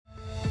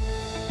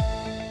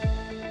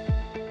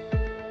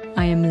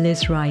I am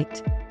Liz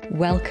Wright.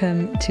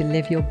 Welcome to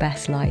Live Your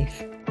Best Life.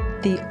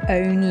 The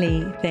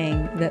only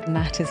thing that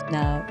matters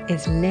now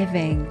is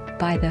living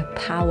by the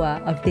power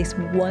of this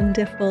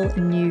wonderful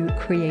new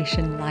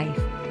creation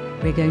life.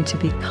 We're going to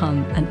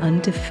become an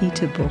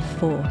undefeatable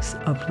force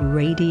of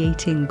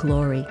radiating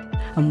glory,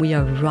 and we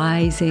are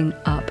rising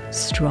up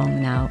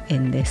strong now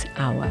in this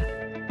hour.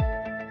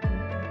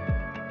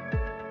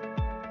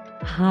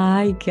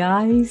 Hi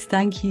guys,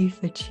 thank you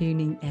for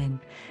tuning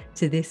in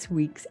to this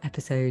week's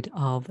episode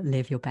of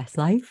Live Your Best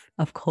Life,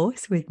 of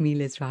course, with me,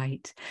 Liz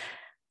Wright.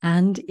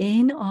 And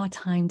in our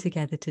time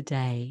together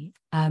today,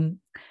 I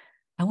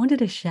wanted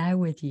to share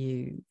with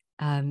you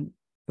a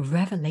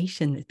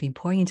revelation that's been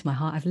pouring into my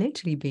heart. I've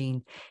literally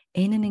been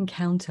in an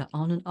encounter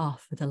on and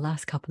off for the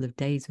last couple of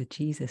days with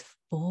Jesus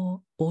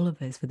for all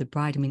of us, for the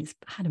bride. I mean, he's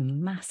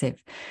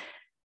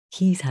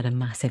had a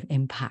massive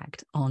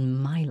impact on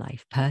my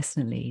life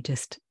personally,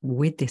 just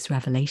with this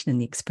revelation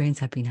and the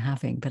experience I've been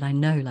having. But I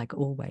know, like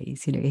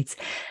always,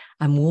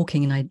 I'm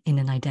walking in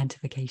an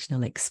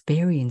identificational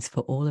experience for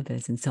all of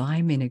us. And so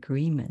I'm in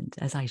agreement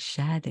as I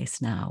share this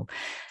now,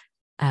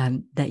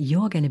 that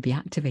you're going to be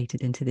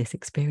activated into this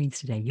experience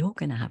today. You're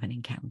going to have an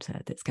encounter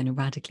that's going to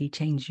radically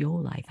change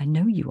your life. I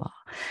know you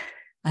are.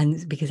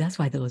 And because that's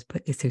why the Lord's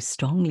put this so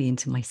strongly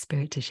into my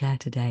spirit to share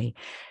today.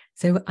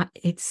 So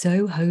it's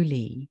so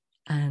holy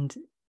and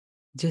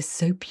just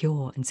so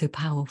pure and so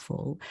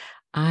powerful.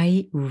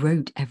 I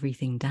wrote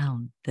everything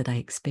down that I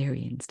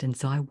experienced. And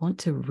so I want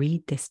to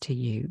read this to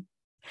you,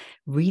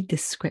 read the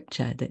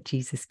scripture that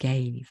Jesus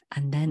gave.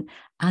 And then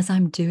as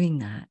I'm doing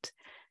that,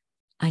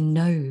 I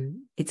know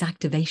it's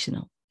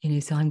activational,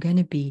 so I'm going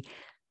to be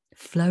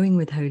flowing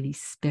with Holy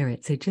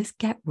Spirit. So just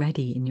get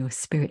ready in your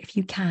spirit, if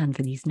you can,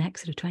 for these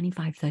next sort of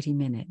 25, 30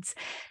 minutes.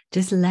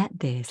 Just let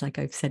this, like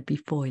I've said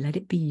before, let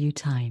it be you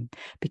time,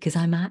 because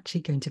I'm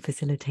actually going to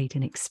facilitate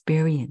an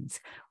experience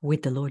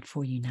with the Lord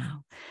for you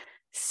now.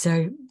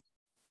 So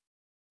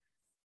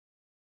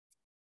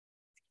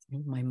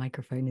my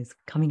microphone is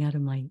coming out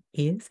of my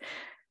ears.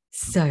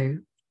 So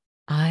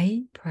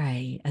I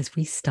pray as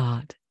we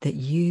start that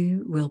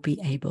you will be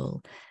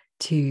able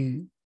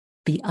to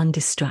be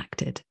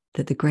undistracted,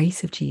 that the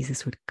grace of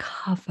Jesus would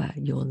cover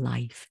your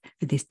life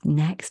for this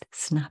next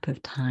snap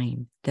of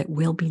time that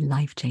will be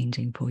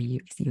life-changing for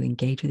you as you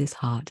engage with his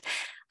heart.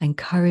 I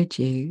encourage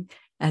you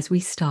as we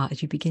start,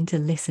 as you begin to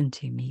listen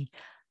to me,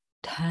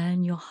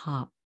 turn your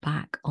heart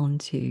back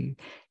onto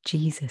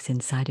Jesus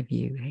inside of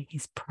you.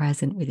 He's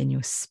present within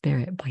your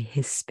spirit by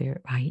his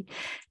spirit, right?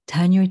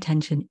 Turn your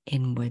attention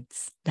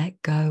inwards.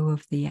 Let go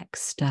of the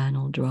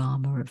external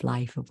drama of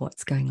life, of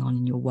what's going on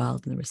in your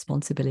world and the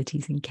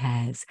responsibilities and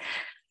cares,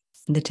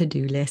 the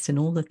to-do list and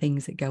all the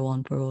things that go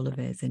on for all of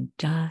us, and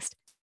just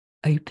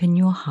open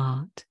your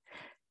heart,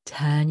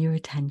 turn your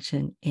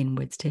attention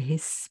inwards to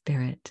his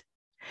spirit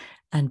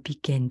and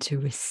begin to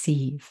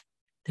receive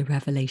the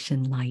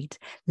revelation light.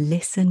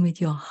 Listen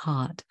with your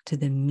heart to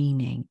the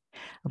meaning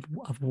of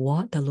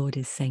what the Lord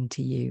is saying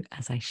to you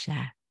as I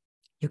share.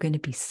 You're going to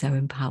be so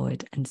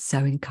empowered and so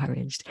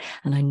encouraged.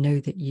 And I know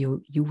that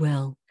you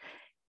will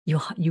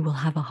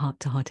have a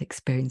heart-to-heart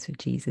experience with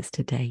Jesus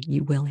today.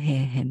 You will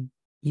hear him.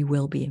 You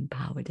will be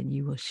empowered and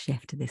you will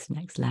shift to this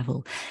next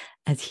level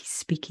as he's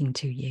speaking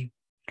to you.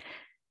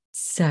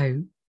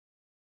 So,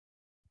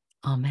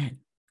 amen.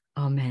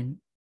 Amen.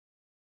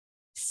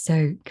 So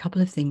a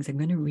couple of things I'm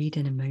going to read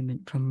in a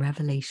moment from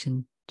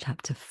Revelation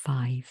chapter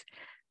 5,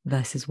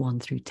 verses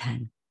 1 through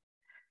 10.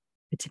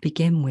 But to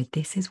begin with,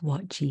 this is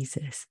what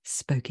Jesus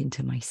spoke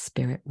into my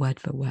spirit, word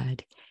for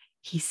word.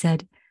 He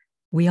said,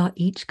 we are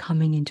each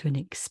coming into an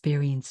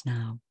experience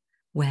now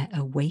where,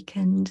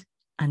 awakened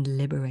and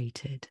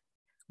liberated,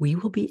 we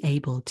will be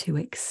able to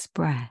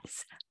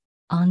express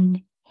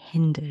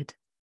unhindered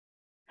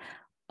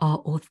our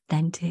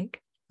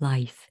authentic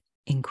life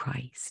in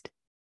Christ,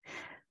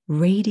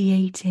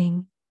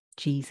 radiating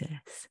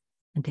Jesus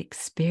and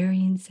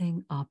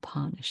experiencing our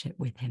partnership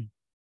with him.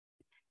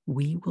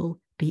 We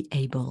will be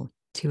able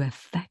to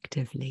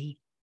effectively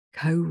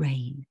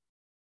co-reign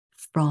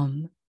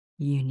from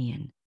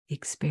union, the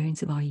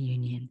experience of our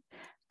union,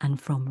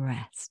 and from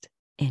rest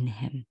in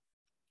him.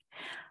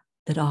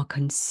 That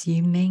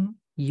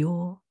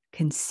you're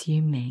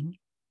consuming,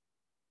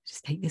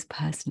 just take this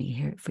personally,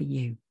 hear it for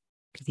you,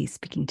 because he's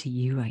speaking to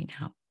you right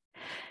now.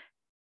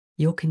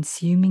 Your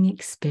consuming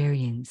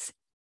experience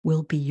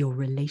will be your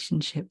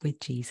relationship with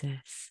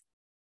Jesus,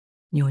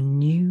 your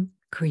new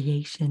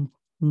creation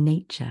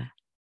nature,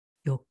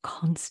 your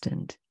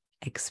constant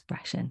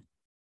expression.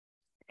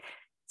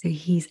 So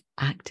he's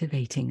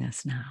activating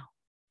us now,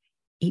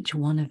 each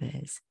one of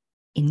us,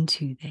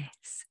 into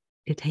this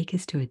to take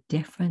us to a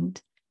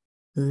different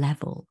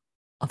level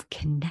of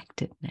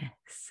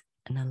connectedness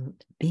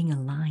and being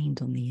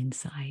aligned on the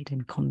inside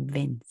and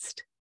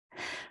convinced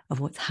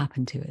of what's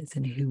happened to us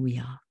and who we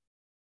are.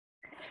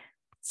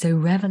 So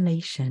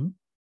Revelation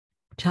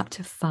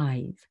chapter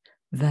 5,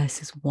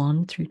 verses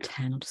 1 through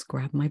 10, I'll just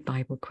grab my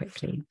Bible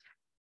quickly,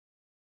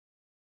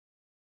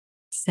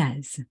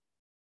 says,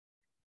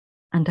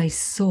 "And I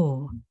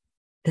saw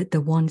that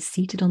the one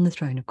seated on the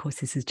throne, of course,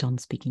 this is John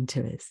speaking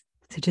to us.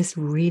 So just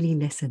really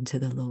listen to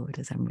the Lord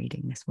as I'm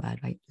reading this word,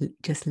 right?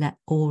 Just let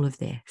all of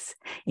this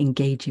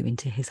engage you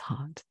into his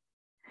heart.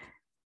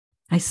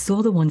 I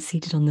saw the one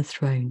seated on the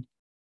throne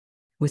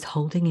was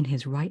holding in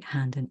his right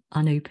hand an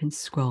unopened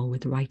scroll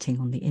with writing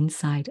on the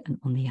inside and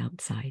on the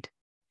outside.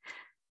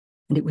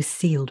 And it was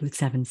sealed with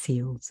 7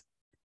 seals.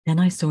 Then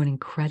I saw an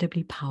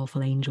incredibly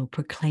powerful angel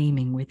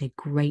proclaiming with a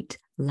great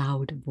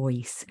loud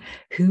voice,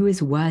 "Who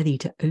is worthy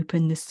to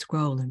open the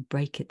scroll and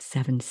break its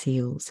 7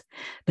 seals?"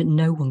 But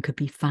no one could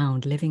be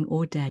found, living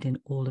or dead, in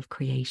all of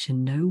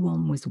creation. No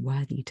one was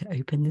worthy to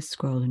open the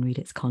scroll and read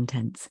its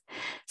contents.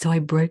 So I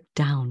broke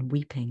down,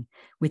 weeping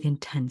with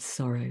intense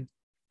sorrow,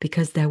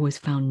 because there was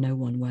found no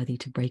one worthy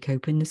to break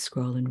open the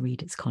scroll and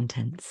read its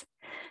contents.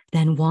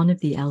 Then one of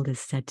the elders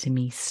said to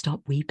me,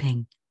 "Stop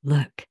weeping.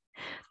 Look,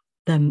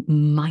 the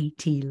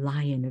mighty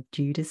Lion of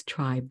Judah's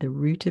tribe, the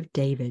Root of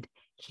David,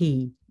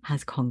 he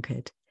has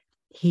conquered.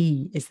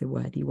 He is the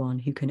worthy one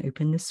who can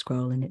open the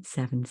scroll and its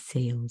 7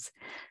 seals."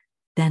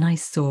 Then I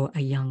saw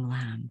a young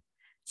lamb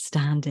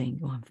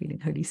standing, I'm feeling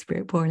Holy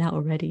Spirit pouring out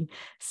already,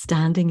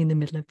 standing in the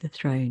middle of the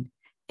throne,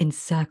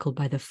 encircled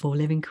by the 4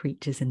 living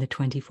creatures and the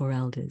 24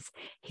 elders.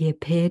 He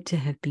appeared to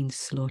have been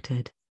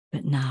slaughtered,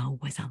 but now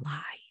was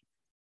alive.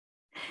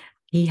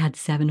 He had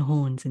 7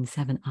 horns and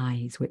 7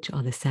 eyes, which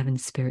are the 7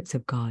 spirits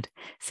of God,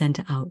 sent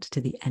out to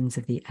the ends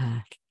of the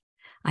earth.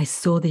 I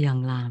saw the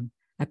young lamb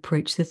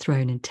approach the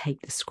throne and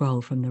take the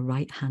scroll from the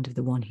right hand of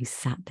the one who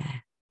sat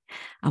there.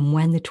 And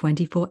when the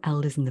 24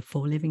 elders and the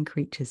 4 living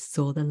creatures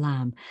saw the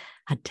lamb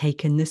had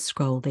taken the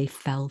scroll, they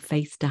fell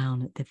face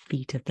down at the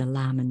feet of the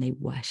lamb and they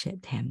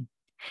worshipped him.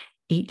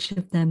 Each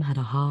of them had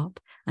a harp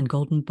and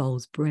golden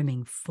bowls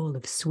brimming full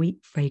of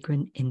sweet,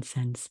 fragrant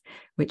incense,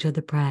 which are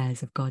the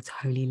prayers of God's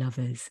holy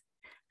lovers.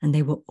 And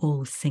they were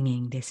all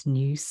singing this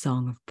new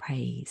song of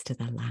praise to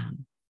the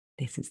Lamb.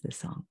 This is the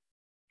song.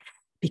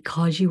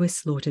 "Because you were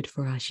slaughtered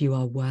for us, you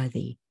are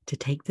worthy to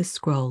take the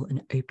scroll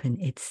and open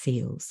its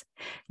seals.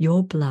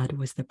 Your blood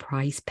was the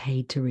price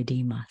paid to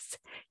redeem us.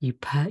 You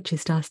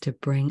purchased us to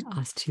bring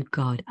us to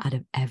God out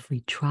of every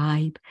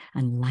tribe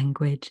and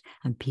language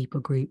and people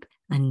group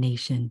and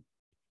nation.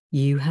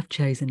 You have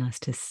chosen us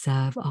to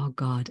serve our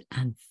God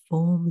and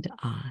formed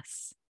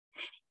us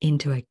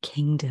into a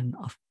kingdom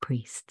of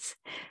priests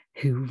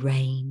who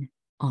reign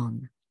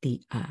on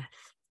the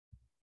earth."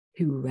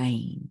 Who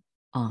reign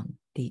on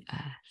the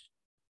earth.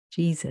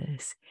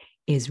 Jesus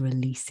is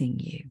releasing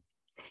you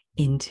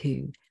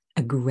into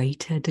a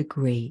greater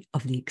degree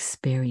of the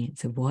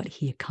experience of what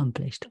he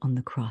accomplished on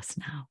the cross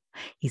now.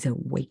 He's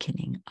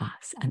awakening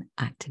us and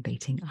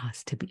activating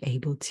us to be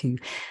able to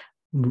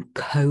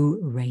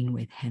co-reign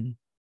with him,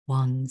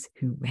 ones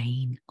who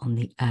reign on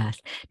the earth.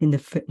 In the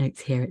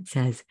footnotes here, it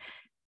says,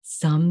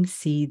 some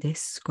see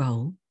this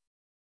scroll,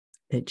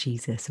 that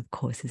Jesus, of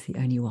course, is the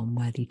only one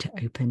worthy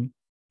to open,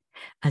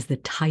 as the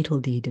title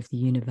deed of the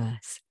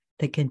universe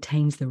that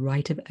contains the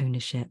right of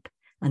ownership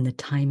and the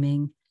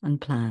timing and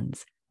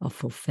plans of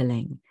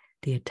fulfilling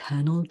the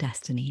eternal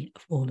destiny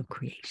of all of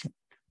creation.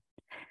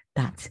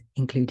 That's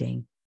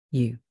including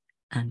you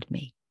and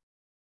me.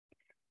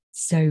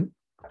 So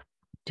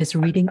just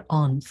reading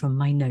on from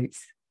my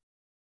notes,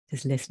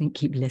 just listening,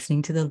 keep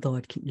listening to the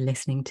Lord, keep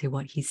listening to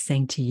what he's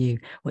saying to you,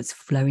 what's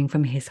flowing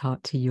from his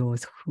heart to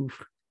yours.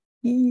 Oof.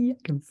 I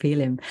can feel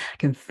him. I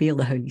can feel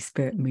the Holy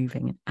Spirit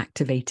moving and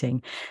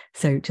activating.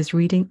 So just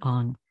reading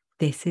on,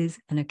 this is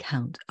an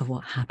account of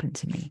what happened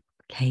to me.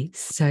 Okay,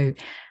 so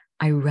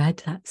I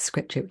read that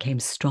scripture. It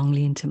came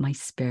strongly into my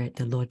spirit.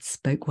 The Lord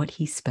spoke what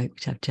he spoke,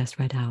 which I've just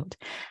read out.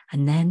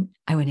 And then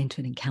I went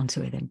into an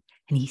encounter with him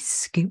and he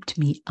scooped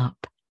me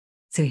up.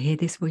 So hear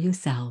this for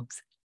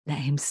yourselves. Let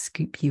him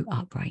scoop you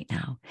up right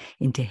now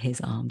into his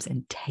arms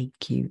and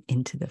take you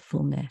into the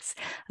fullness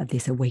of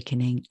this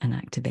awakening and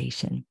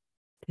activation.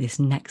 This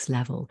next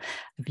level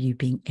of you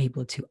being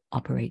able to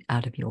operate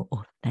out of your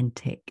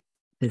authentic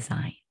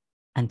design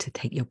and to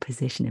take your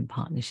position in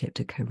partnership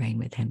to co-reign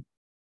with him.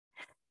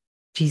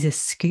 Jesus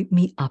scooped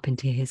me up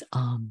into his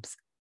arms.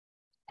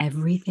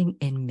 Everything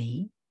in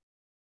me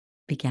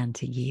began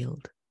to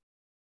yield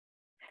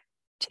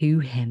to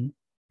him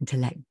and to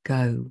let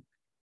go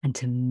and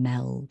to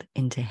meld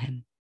into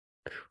him.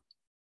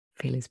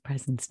 Feel his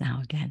presence now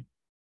again.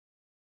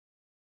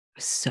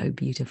 So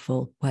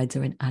beautiful. Words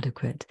are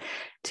inadequate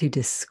to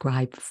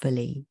describe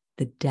fully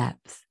the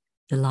depth,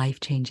 the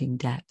life-changing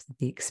depth of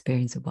the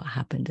experience of what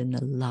happened and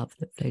the love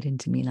that flowed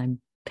into me. And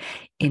I'm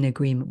in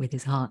agreement with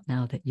his heart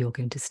now that you're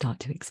going to start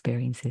to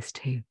experience this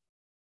too.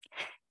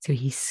 So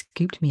he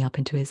scooped me up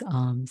into his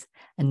arms,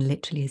 and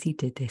literally as he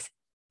did this,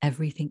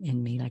 everything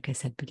in me, like I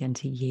said, began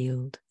to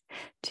yield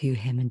to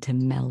him and to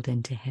meld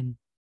into him.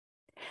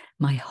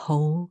 My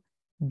whole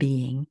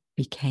being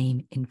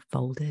became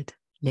enfolded,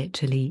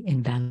 literally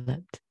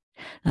enveloped.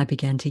 I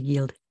began to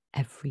yield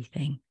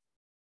everything.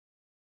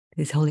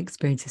 This whole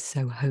experience is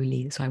so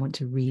holy, so I want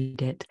to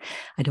read it.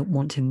 I don't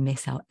want to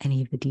miss out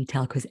any of the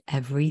detail because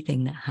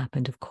everything that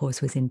happened, of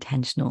course, was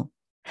intentional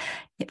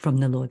from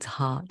the Lord's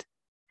heart.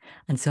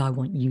 And so I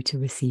want you to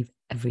receive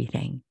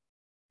everything.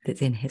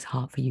 that's in his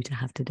heart for you to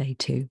have today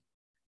too.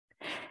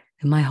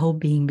 And my whole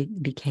being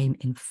became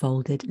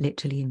enfolded,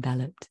 literally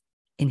enveloped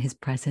in his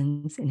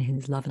presence, in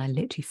his love. And I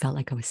literally felt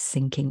like I was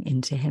sinking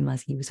into him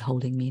as he was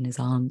holding me in his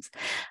arms.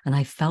 And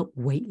I felt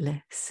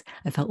weightless.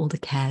 I felt all the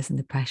cares and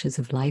the pressures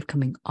of life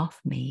coming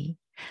off me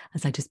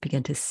as I just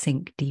began to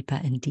sink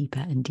deeper and deeper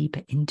and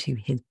deeper into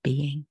his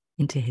being,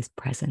 into his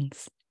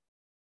presence.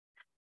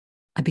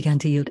 I began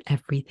to yield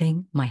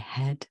everything, my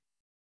head.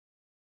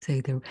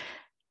 So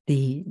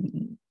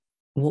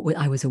what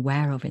I was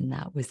aware of in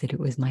that was that it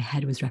was my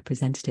head was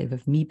representative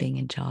of me being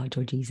in charge,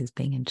 or Jesus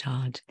being in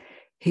charge.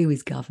 Who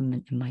is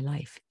government in my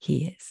life?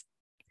 He is.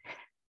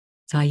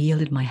 So I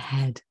yielded my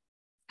head.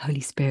 Holy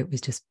Spirit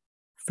was just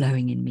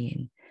flowing in me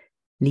and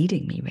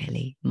leading me,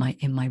 really.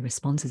 In my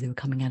responses, they were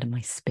coming out of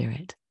my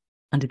spirit,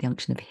 under the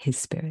unction of his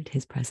spirit,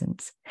 his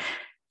presence.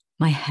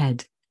 My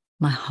head,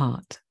 my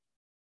heart,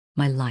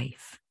 my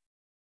life,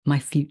 my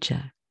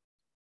future.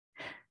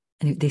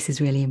 And this is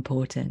really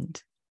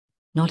important.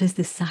 Not as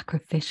the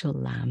sacrificial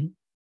lamb,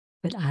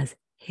 but as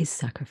his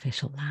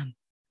sacrificial lamb.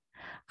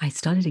 I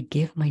started to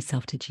give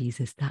myself to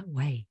Jesus that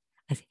way,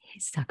 as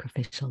his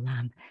sacrificial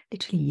lamb,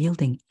 literally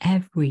yielding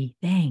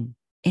everything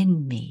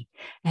in me,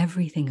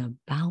 everything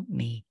about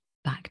me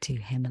back to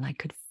him. And I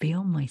could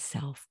feel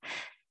myself,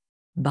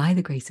 by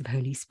the grace of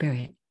Holy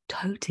Spirit,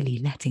 totally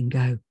letting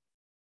go.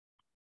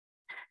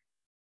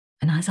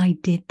 And as I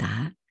did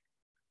that,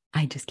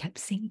 I just kept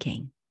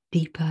sinking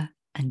deeper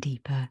and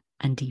deeper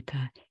and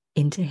deeper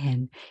into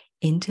him,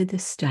 into the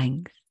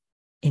strength,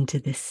 into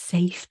the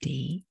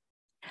safety,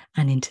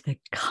 and into the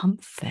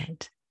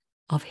comfort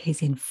of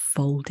his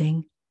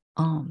enfolding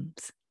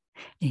arms,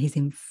 his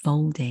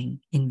enfolding,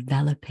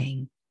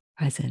 enveloping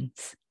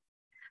presence.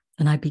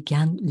 And I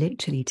began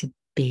literally to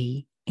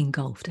be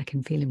engulfed. I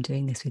can feel him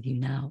doing this with you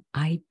now.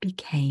 I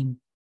became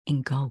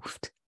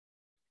engulfed.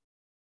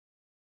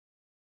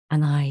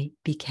 And I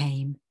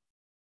became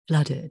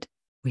flooded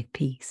with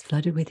peace,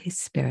 flooded with his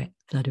spirit,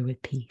 flooded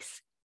with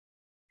peace.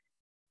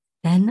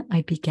 Then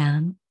I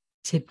began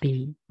to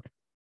be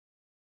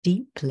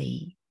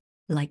deeply,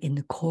 like in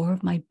the core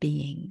of my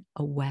being,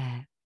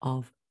 aware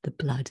of the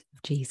blood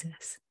of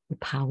Jesus, the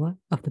power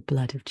of the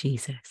blood of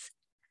Jesus.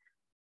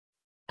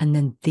 And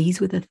then these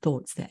were the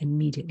thoughts that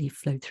immediately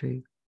flowed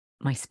through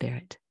my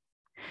spirit.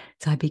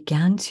 So I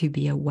began to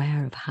be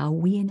aware of how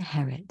we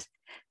inherit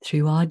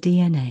through our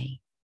DNA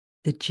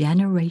the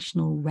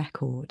generational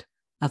record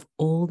of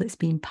all that's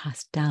been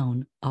passed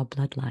down our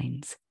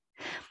bloodlines.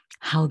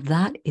 How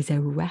that is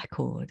a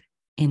record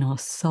in our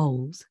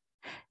souls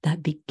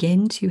that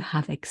begin to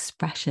have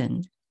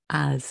expression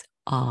as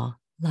our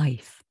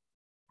life.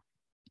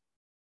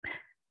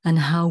 And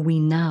how we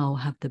now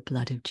have the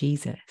blood of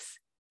Jesus,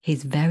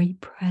 his very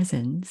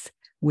presence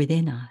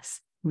within us,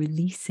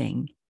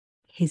 releasing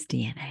his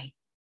DNA,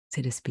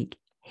 so to speak,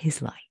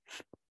 his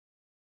life,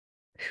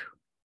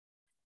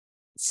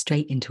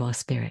 straight into our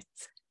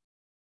spirits.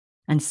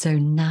 And so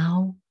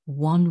now,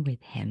 one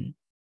with him,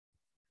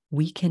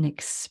 we can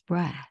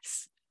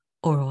express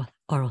our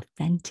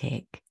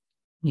authentic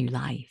new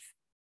life.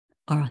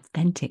 Our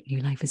authentic new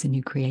life is a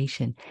new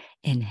creation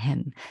in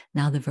him.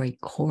 Now the very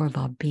core of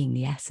our being,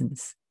 the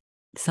essence,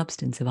 the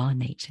substance of our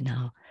nature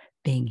now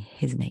being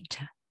his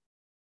nature.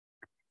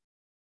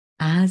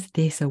 As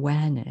this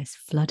awareness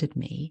flooded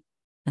me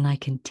and I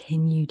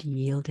continued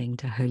yielding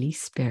to Holy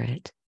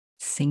Spirit,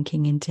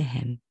 sinking into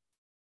him,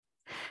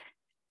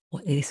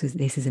 this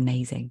is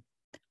amazing.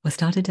 What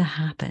started to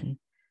happen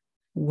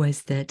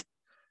was that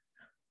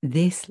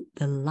the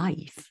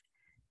life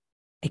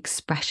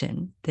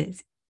expression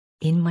that's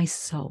in my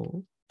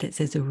soul, that's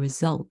as a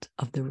result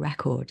of the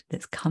record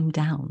that's come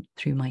down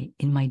in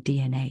my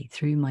DNA,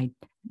 through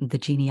the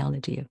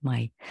genealogy of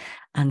my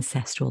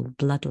ancestral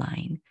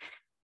bloodline,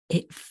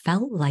 it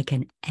felt like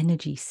an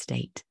energy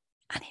state,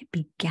 and it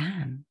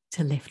began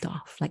to lift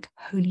off, like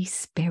Holy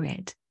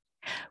Spirit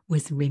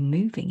was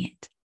removing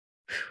it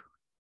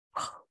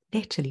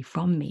literally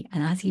from me.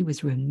 And as he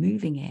was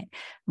removing it,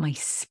 my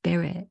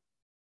spirit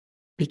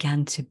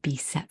began to be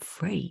set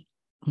free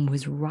and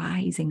was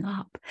rising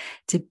up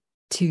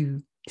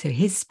so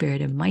his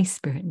spirit and my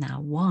spirit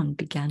now, one,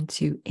 began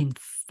to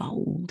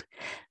enfold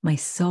my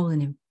soul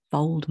and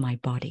enfold my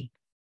body.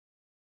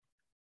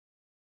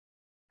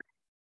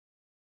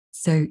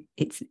 So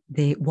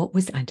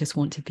I just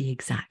want to be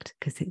exact,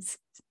 because it's,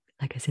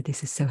 like I said,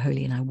 this is so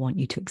holy and I want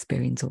you to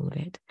experience all of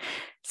it.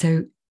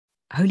 So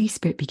Holy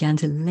Spirit began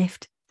to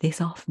lift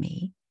this off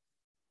me.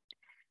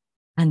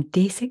 And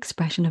this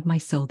expression of my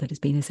soul that has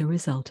been as a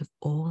result of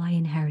all I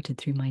inherited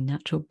through my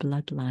natural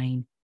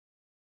bloodline,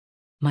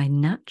 my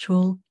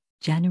natural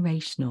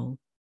generational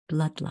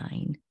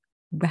bloodline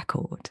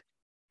record,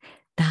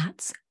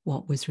 that's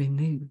what was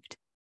removed.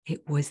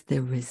 It was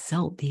the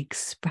result, the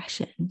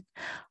expression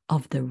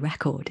of the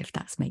record, if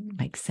that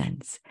makes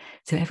sense.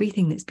 So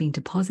everything that's been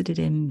deposited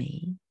in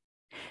me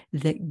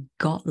that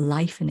got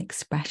life and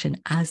expression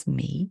as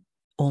me,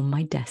 or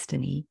my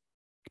destiny,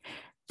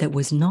 that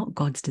was not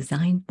God's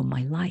design for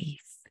my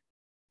life,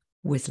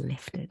 was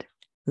lifted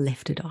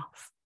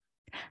off.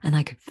 And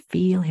I could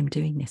feel him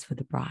doing this for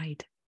the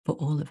bride, for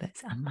all of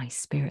us. And my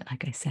spirit,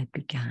 like I said,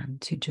 began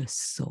to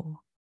just soar.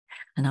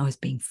 And I was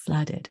being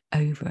flooded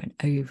over and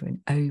over and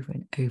over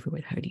and over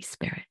with Holy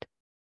Spirit.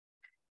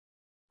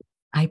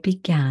 I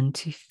began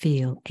to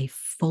feel a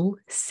full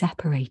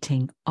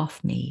separating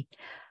off me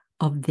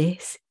of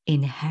this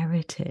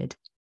inherited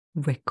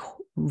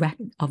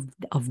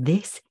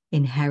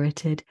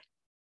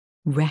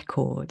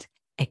record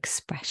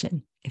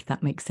expression, if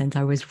that makes sense.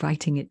 I was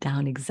writing it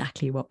down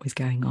exactly what was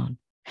going on.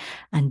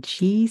 And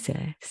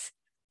Jesus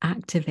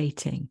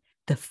activating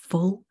the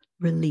full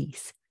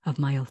release of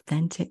my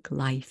authentic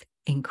life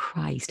in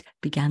Christ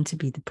began to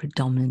be the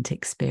predominant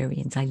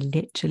experience. I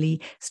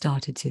literally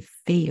started to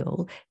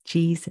feel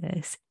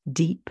Jesus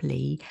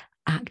deeply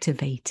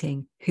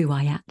activating who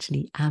I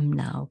actually am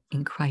now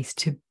in Christ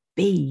to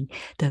be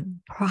the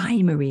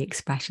primary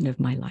expression of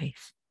my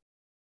life.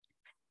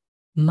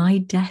 My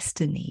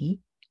destiny,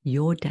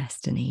 your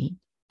destiny,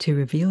 to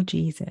reveal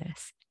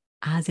Jesus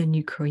as a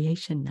new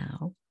creation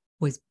now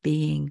was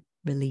being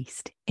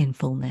released in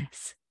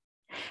fullness,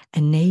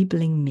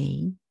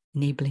 enabling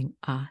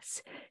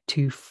us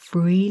to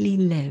freely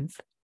live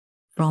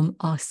from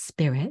our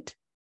spirit,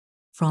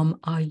 from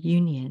our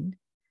union,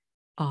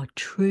 our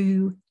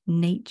true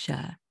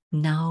nature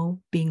now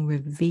being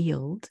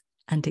revealed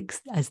and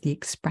as the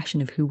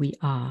expression of who we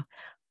are,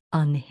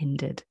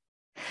 unhindered.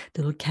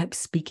 The Lord kept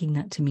speaking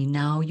that to me.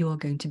 Now you are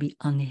going to be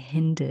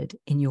unhindered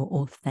in your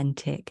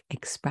authentic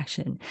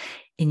expression,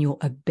 in your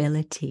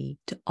ability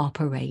to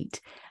operate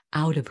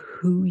out of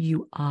who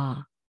you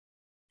are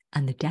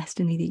and the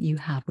destiny that you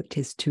have, which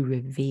is to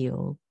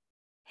reveal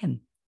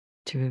him,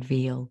 to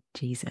reveal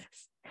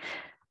Jesus.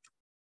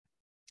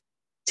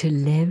 To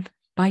live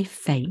by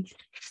faith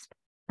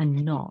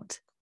and not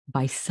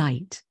by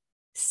sight,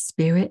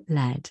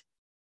 spirit-led,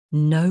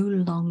 no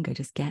longer,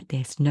 just get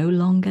this, no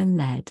longer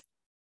led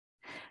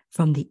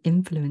from the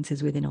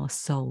influences within our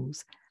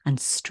souls and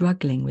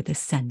struggling with a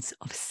sense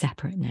of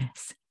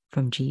separateness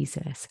from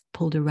Jesus,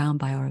 pulled around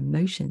by our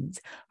emotions,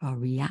 our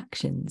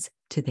reactions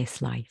to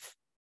this life.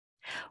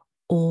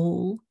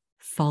 All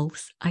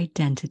false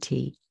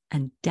identity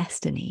and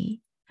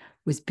destiny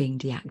was being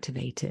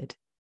deactivated.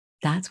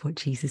 That's what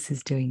Jesus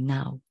is doing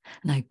now.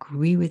 And I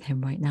agree with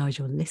him right now as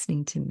you're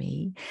listening to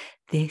me,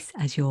 this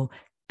as you're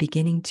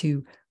beginning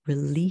to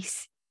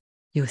release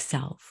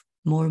yourself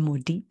more and more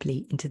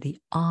deeply into the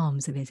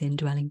arms of his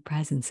indwelling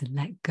presence and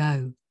let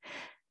go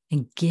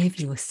and give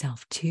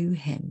yourself to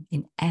him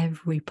in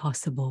every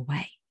possible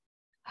way.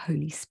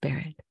 Holy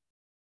Spirit,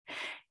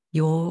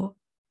 for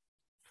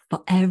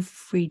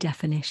every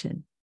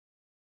definition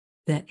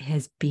that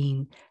has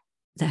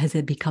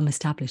become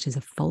established as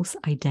a false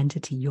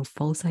identity, your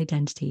false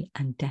identity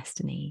and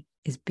destiny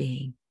is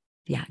being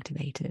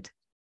deactivated.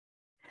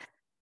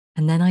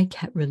 And then I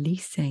kept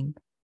releasing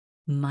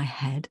my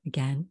head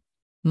again,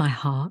 my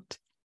heart,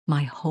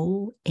 my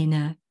whole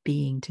inner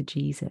being to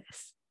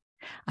Jesus.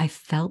 I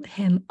felt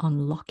him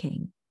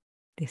unlocking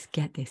this.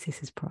 Get this,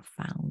 this is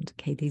profound.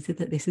 Okay,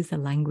 this is the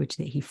language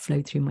that he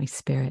flowed through my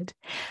spirit.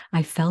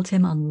 I felt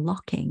him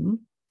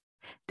unlocking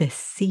the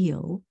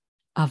seal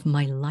of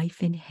my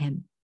life in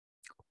him.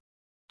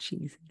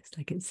 Jesus,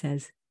 like it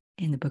says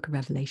in the book of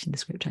Revelation, the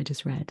scripture I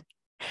just read.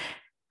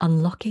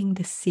 Unlocking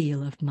the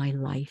seal of my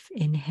life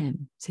in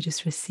him. So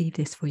just receive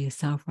this for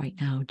yourself right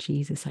now.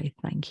 Jesus, I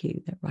thank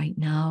you that right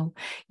now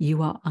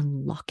you are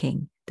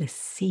unlocking the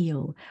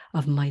seal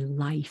of my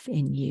life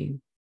in you.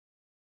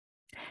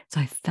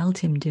 So I felt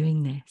him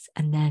doing this,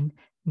 and then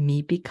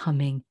me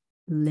becoming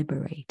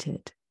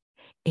liberated,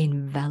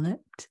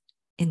 enveloped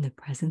in the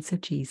presence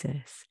of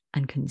Jesus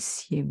and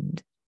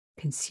consumed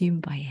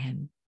by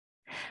him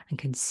and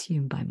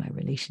consumed by my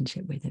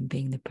relationship with him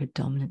being the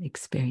predominant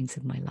experience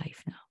of my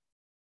life now.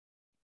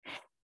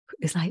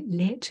 It's like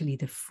literally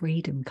the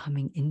freedom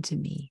coming into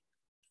me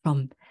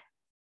from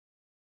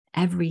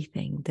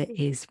everything that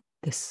is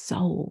the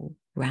soul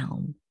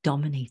realm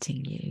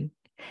dominating you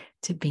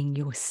to being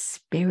your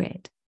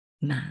spirit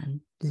man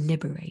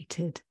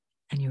liberated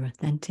and your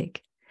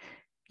authentic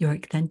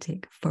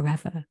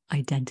forever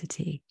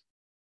identity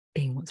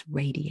being what's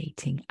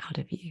radiating out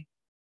of you,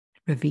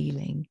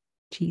 revealing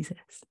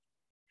Jesus,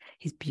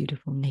 his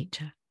beautiful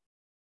nature.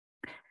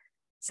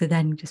 So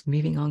then just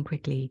moving on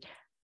quickly,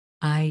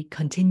 I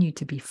continued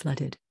to be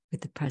flooded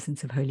with the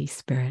presence of Holy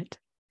Spirit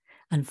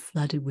and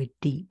flooded with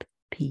deep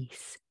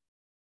peace.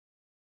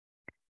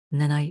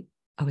 And then I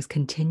was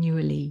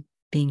continually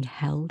being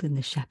held in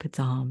the shepherd's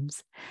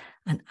arms.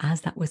 And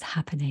as that was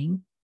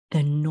happening,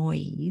 the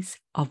noise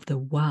of the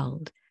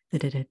world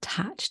that had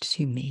attached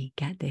to me,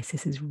 get this,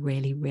 this is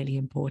really, really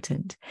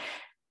important.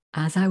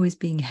 As I was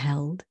being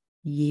held,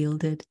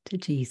 yielded to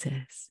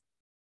Jesus,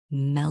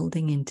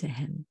 melding into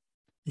him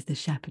as the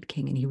shepherd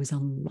king, and he was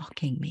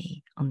unlocking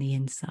me on the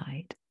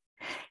inside.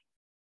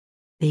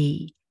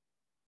 The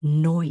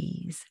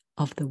noise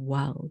of the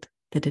world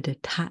that had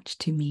attached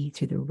to me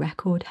through the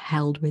record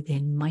held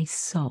within my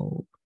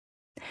soul,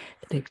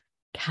 that had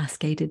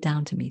cascaded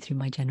down to me through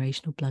my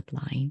generational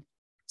bloodline,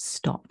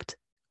 stopped.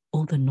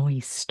 All the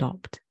noise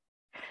stopped.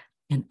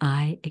 and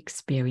I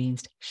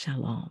experienced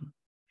shalom,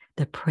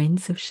 the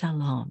Prince of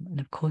Shalom. And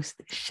of course,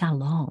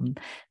 shalom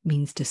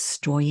means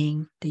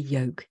destroying the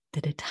yoke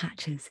that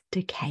attaches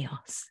to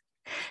chaos.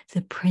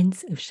 The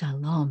Prince of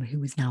Shalom, who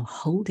was now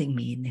holding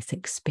me in this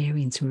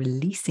experience,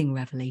 releasing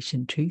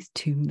revelation truth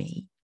to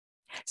me,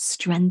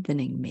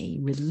 strengthening me,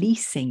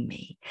 releasing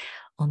me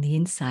on the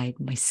inside,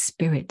 my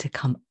spirit to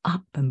come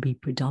up and be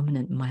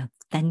predominant, my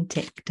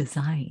authentic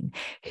design,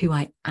 who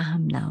I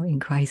am now in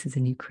Christ as a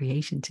new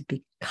creation, to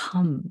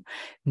become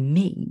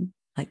me,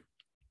 like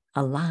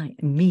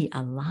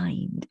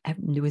aligned.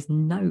 There was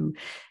no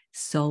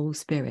soul,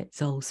 spirit,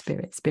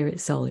 spirit,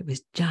 soul. It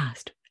was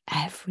just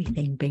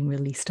everything being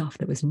released off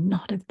that was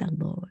not of the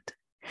Lord,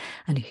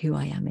 and who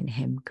I am in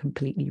him,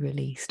 completely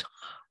released.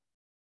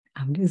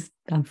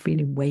 I'm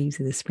feeling waves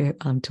of the Spirit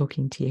while I'm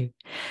talking to you.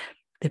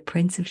 The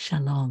Prince of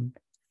Shalom,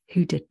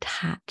 who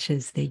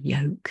detaches the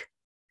yoke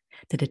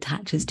that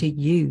attaches to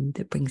you,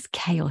 that brings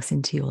chaos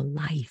into your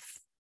life,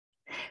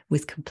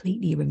 was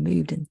completely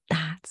removed. And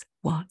that's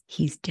what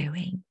he's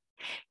doing.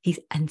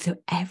 And so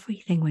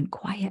everything went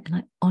quiet.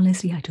 And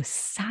I just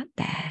sat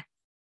there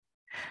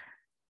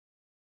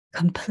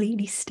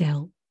completely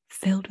still,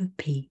 filled with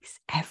peace.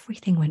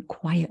 Everything went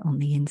quiet on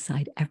the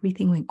inside.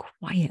 Everything went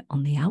quiet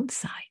on the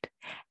outside.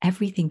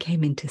 Everything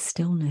came into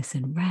stillness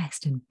and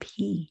rest and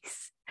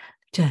peace,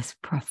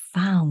 just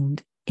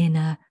profound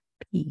inner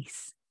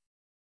peace.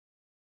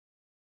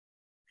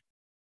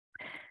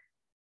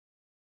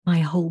 My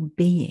whole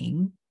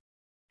being,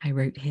 I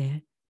wrote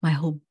here, my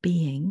whole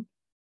being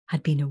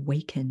had been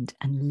awakened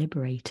and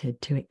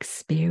liberated to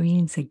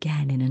experience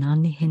again in an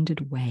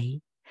unhindered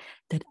way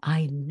that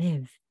I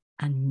live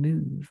and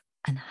move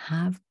and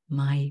have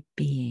my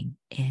being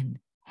in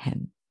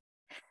him.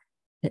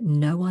 That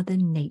no other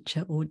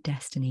nature or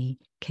destiny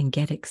can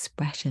get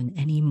expression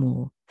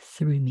anymore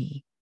through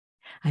me.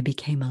 I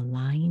became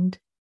aligned,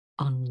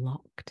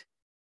 unlocked,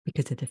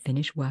 because of the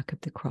finished work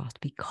of the cross,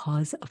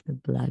 because of the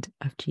blood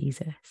of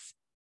Jesus.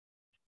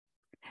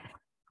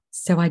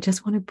 So I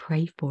just want to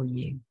pray for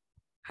you.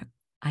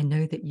 I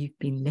know that you've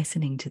been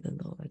listening to the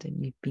Lord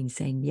and you've been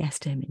saying yes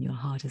to him in your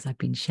heart as I've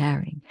been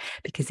sharing,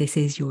 because this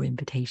is your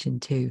invitation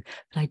too.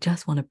 But I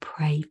just want to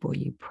pray for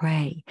you,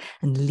 pray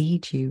and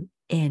lead you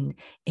in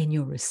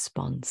your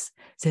response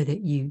so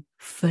that you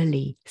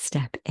fully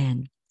step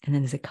in. And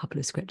then there's a couple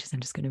of scriptures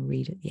I'm just going to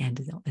read at the end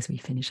as we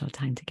finish our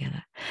time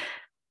together.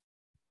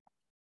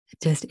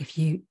 Just if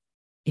you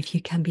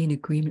can be in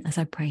agreement as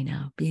I pray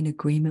now, be in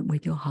agreement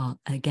with your heart.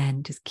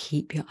 Again, just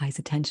keep your eyes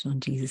attention on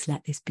Jesus.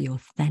 Let this be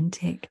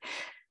authentic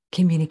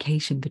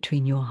communication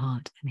between your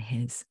heart and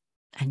his,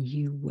 and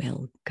you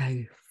will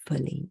go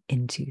fully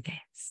into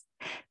this.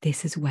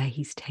 This is where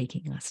he's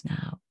taking us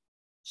now.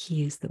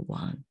 He is the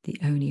one, the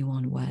only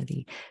one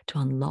worthy to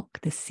unlock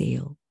the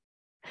seal,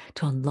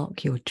 to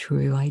unlock your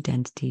true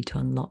identity, to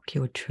unlock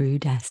your true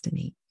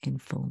destiny in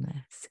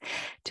fullness,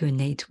 to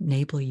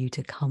enable you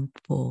to come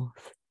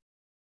forth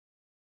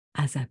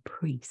as a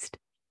priest,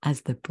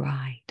 as the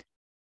bride,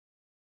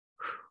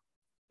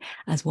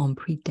 as one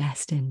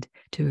predestined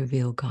to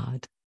reveal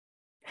God,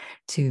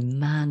 to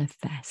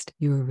manifest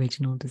your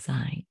original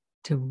design,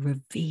 to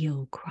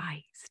reveal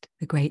Christ,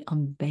 the great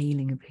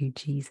unveiling of who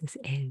Jesus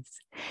is,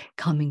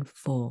 coming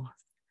forth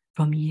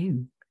from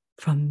you,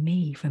 from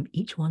me, from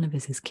each one of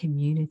us as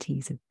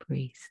communities of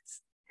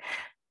priests,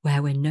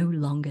 where we're no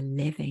longer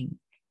living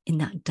in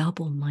that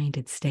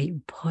double-minded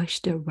state,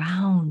 pushed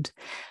around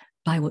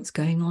by what's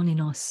going on in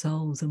our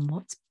souls and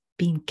what's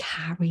being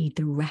carried,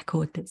 the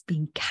record that's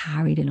being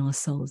carried in our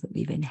souls that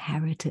we've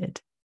inherited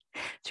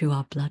through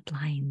our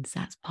bloodlines.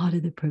 That's part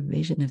of the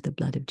provision of the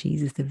blood of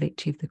Jesus. The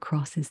victory of the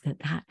cross is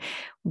that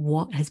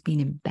what has been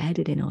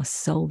embedded in our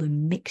soul, the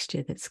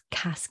mixture that's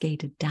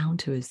cascaded down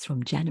to us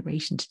from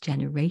generation to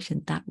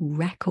generation, that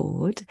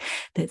record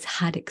that's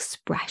had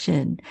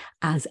expression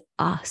as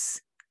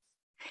us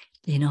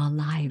in our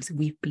lives,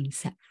 we've been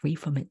set free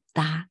from it.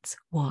 That's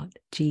what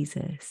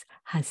Jesus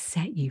has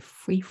set you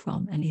free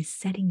from and is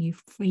setting you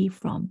free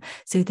from,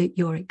 so that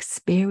your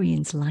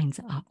experience lines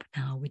up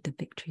now with the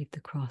victory of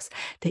the cross,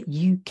 that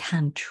you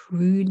can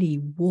truly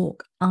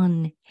walk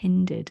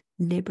unhindered,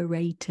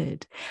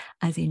 liberated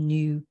as a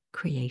new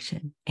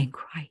creation in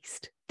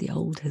Christ. The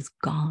old has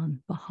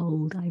gone.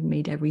 Behold, I've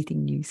made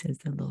everything new, says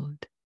the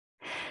Lord.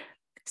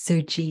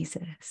 So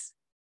Jesus,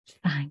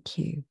 thank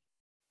you.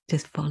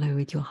 Just follow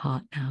with your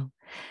heart now.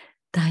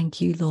 Thank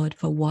you, Lord,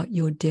 for what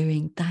you're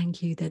doing.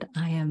 Thank you that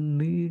I am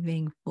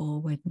moving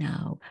forward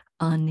now,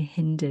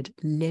 unhindered,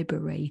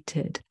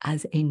 liberated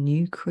as a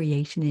new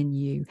creation in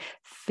you,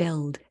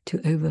 filled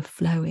to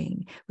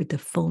overflowing with the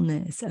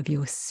fullness of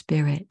your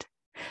spirit.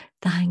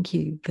 Thank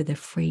you for the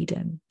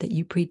freedom that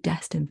you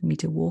predestined for me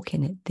to walk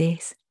in at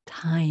this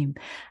time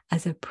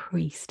as a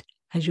priest,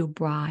 as your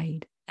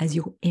bride, as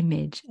your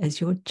image, as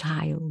your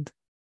child.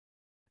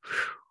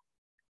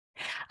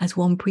 As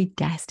one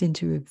predestined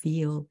to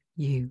reveal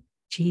you,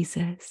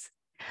 Jesus,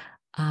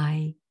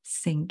 I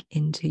sink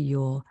into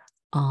your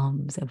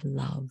arms of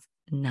love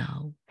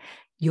now,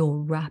 your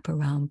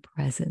wraparound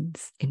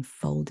presence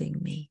enfolding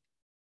me.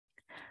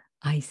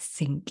 I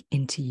sink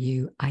into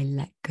you. I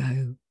let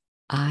go.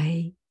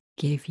 I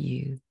give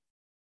you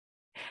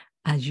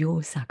as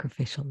your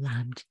sacrificial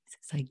lamb,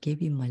 Jesus. I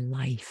give you my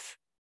life.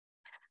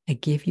 I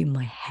give you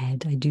my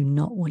head. I do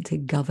not want to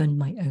govern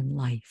my own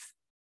life,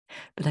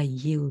 but I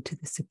yield to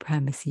the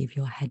supremacy of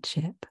your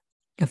headship,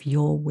 of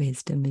your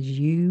wisdom, of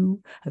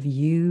you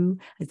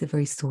as the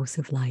very source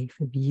of life,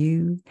 of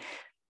you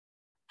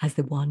as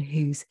the one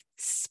whose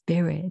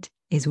spirit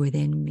is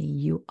within me.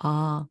 You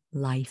are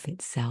life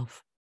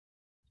itself.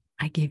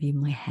 I give you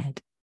my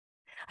head.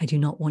 I do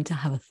not want to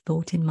have a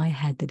thought in my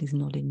head that is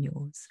not in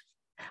yours.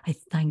 I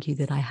thank you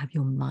that I have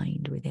your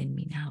mind within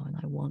me now, and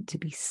I want to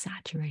be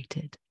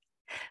saturated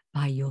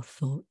by your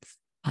thoughts,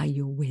 by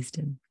your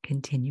wisdom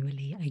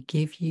continually. I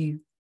give you,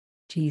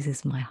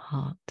 Jesus, my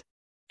heart,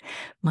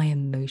 my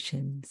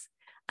emotions,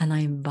 and I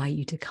invite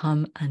you to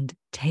come and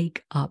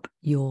take up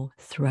your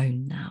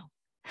throne now.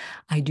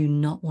 I do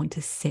not want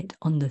to sit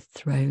on the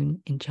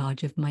throne in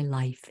charge of my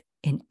life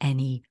in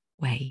any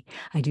way.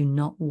 I do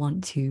not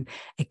want to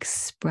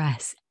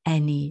express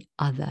any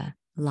other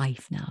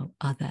life now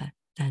other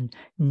than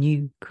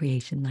new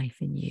creation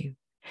life in you,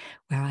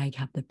 where I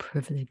have the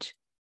privilege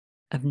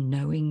of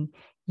knowing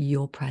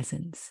your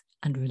presence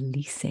and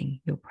releasing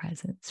your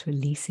presence,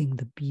 releasing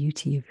the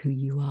beauty of who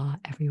you are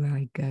everywhere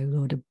I go,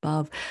 Lord,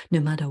 above, no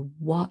matter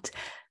what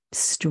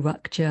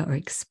structure or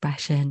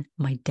expression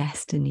my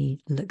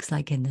destiny looks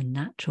like in the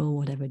natural,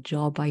 whatever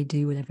job I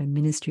do, whatever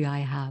ministry I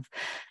have.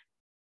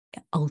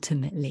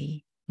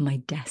 Ultimately, my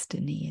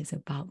destiny is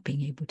about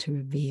being able to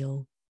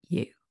reveal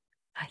you.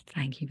 I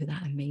thank you for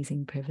that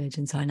amazing privilege.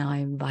 And so now I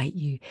invite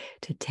you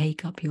to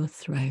take up your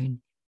throne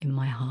in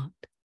my heart,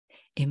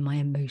 in my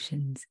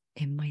emotions,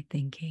 in my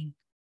thinking.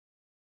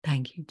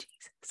 Thank you,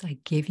 Jesus. I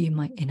give you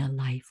my inner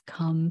life.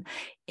 Come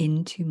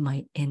into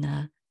my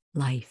inner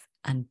life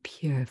and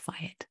purify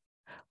it.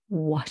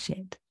 Wash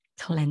it,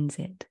 cleanse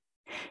it.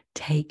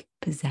 Take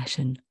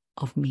possession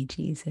of me,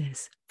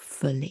 Jesus,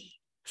 fully,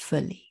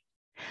 fully.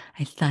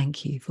 I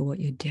thank you for what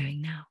you're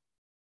doing now.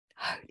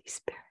 Holy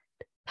Spirit,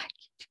 thank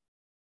you, Jesus.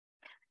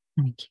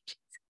 Thank you, Jesus.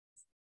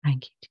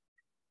 Thank you, Jesus.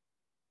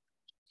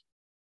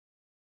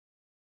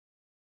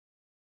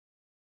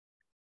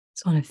 I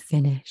just want to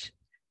finish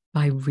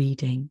by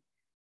reading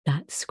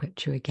that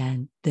scripture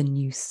again, the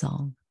new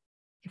song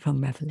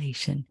from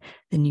Revelation,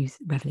 the new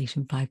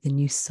Revelation 5, the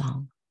new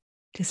song.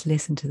 Just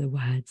listen to the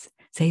words,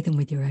 say them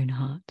with your own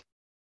heart.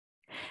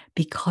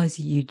 Because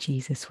you,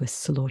 Jesus, were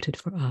slaughtered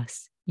for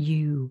us,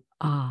 you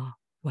are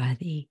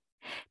worthy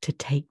to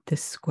take the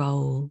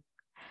scroll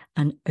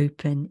and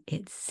open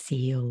its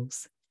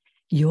seals.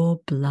 Your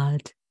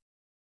blood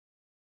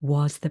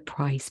was the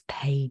price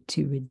paid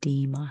to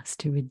redeem us,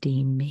 to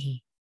redeem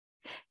me.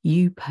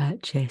 You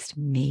purchased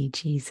me,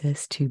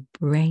 Jesus, to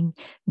bring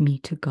me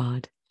to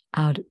God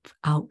out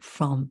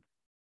from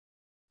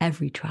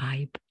every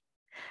tribe,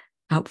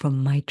 out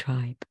from my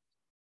tribe,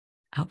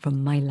 out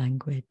from my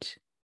language,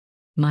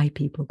 my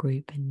people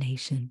group and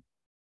nation.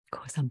 Of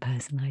course, I'm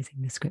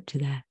personalizing the scripture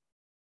there.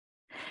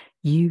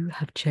 You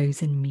have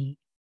chosen me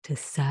to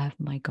serve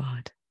my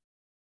God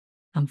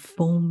and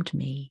formed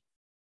me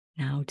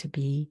now to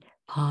be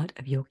part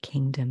of your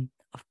kingdom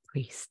of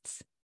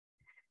priests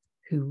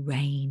who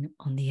reign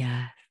on the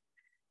earth.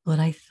 Lord,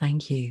 I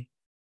thank you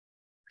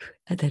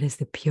that is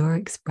the pure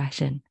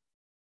expression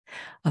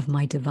of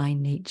my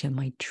divine nature,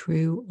 my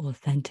true,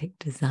 authentic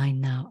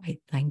design now. I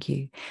thank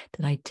you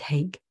that I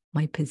take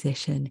my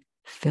position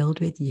filled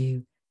with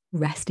you,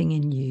 resting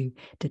in you,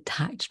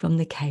 detached from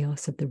the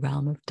chaos of the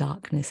realm of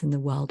darkness and the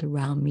world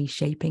around me,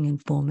 shaping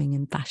and forming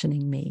and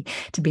fashioning me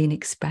to be an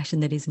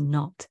expression that is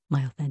not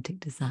my authentic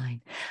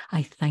design.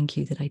 I thank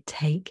you that I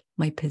take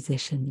my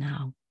position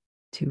now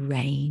to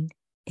reign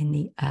in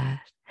the earth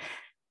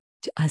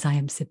as I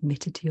am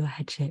submitted to your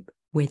headship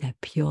with a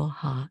pure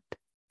heart,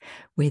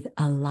 with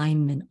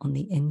alignment on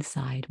the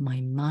inside,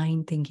 my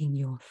mind thinking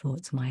your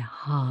thoughts, my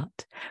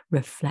heart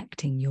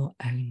reflecting your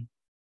own.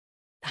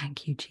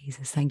 Thank you,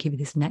 Jesus. Thank you for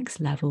this next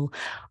level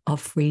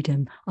of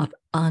freedom, of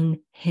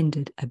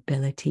unhindered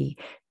ability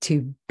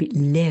to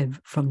live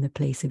from the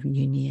place of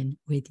union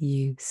with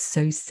you,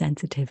 so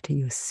sensitive to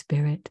your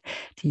spirit,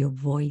 to your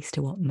voice,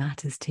 to what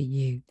matters to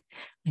you,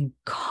 and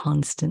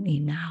constantly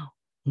now,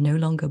 no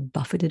longer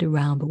buffeted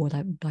around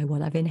by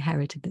what I've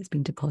inherited that's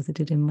been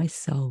deposited in my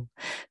soul,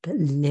 but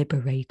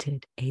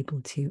liberated,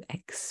 able to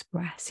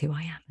express who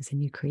I am as a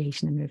new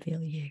creation and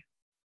reveal you.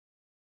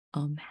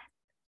 Amen.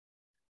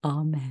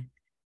 Amen.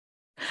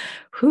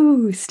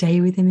 Stay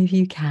with him if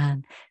you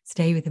can.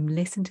 Stay with him.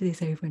 Listen to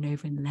this over and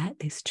over and let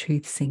this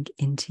truth sink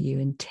into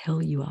you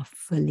until you are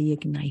fully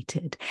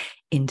ignited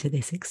into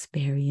this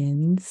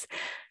experience.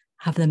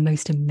 Have the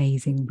most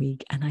amazing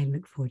week, and I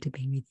look forward to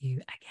being with you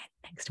again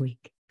next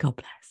week. God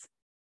bless.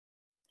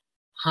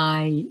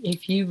 Hi,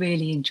 if you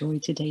really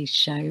enjoyed today's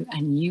show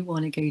and you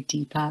want to go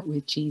deeper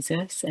with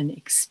Jesus and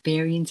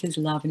experience his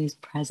love and his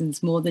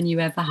presence more than you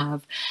ever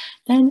have,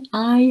 then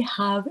I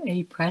have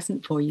a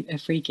present for you, a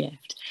free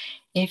gift.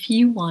 If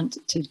you want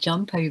to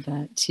jump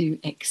over to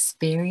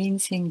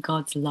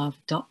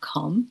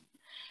experiencinggodslove.com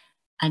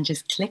and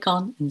just click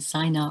on and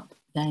sign up,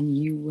 then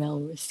you will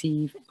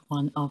receive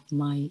one of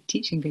my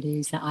teaching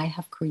videos that I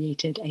have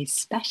created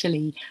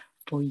especially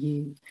for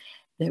you,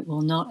 that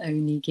will not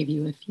only give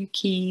you a few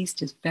keys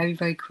just very,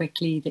 very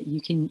quickly that you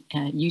can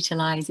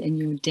utilize in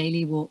your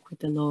daily walk with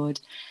the Lord,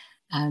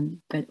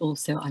 but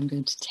also I'm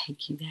going to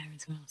take you there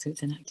as well. So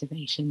it's an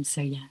activation.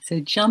 So yeah, so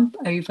jump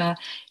over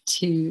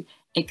to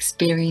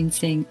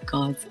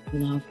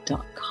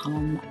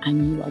experiencinggodslove.com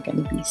and you are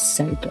going to be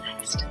so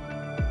blessed.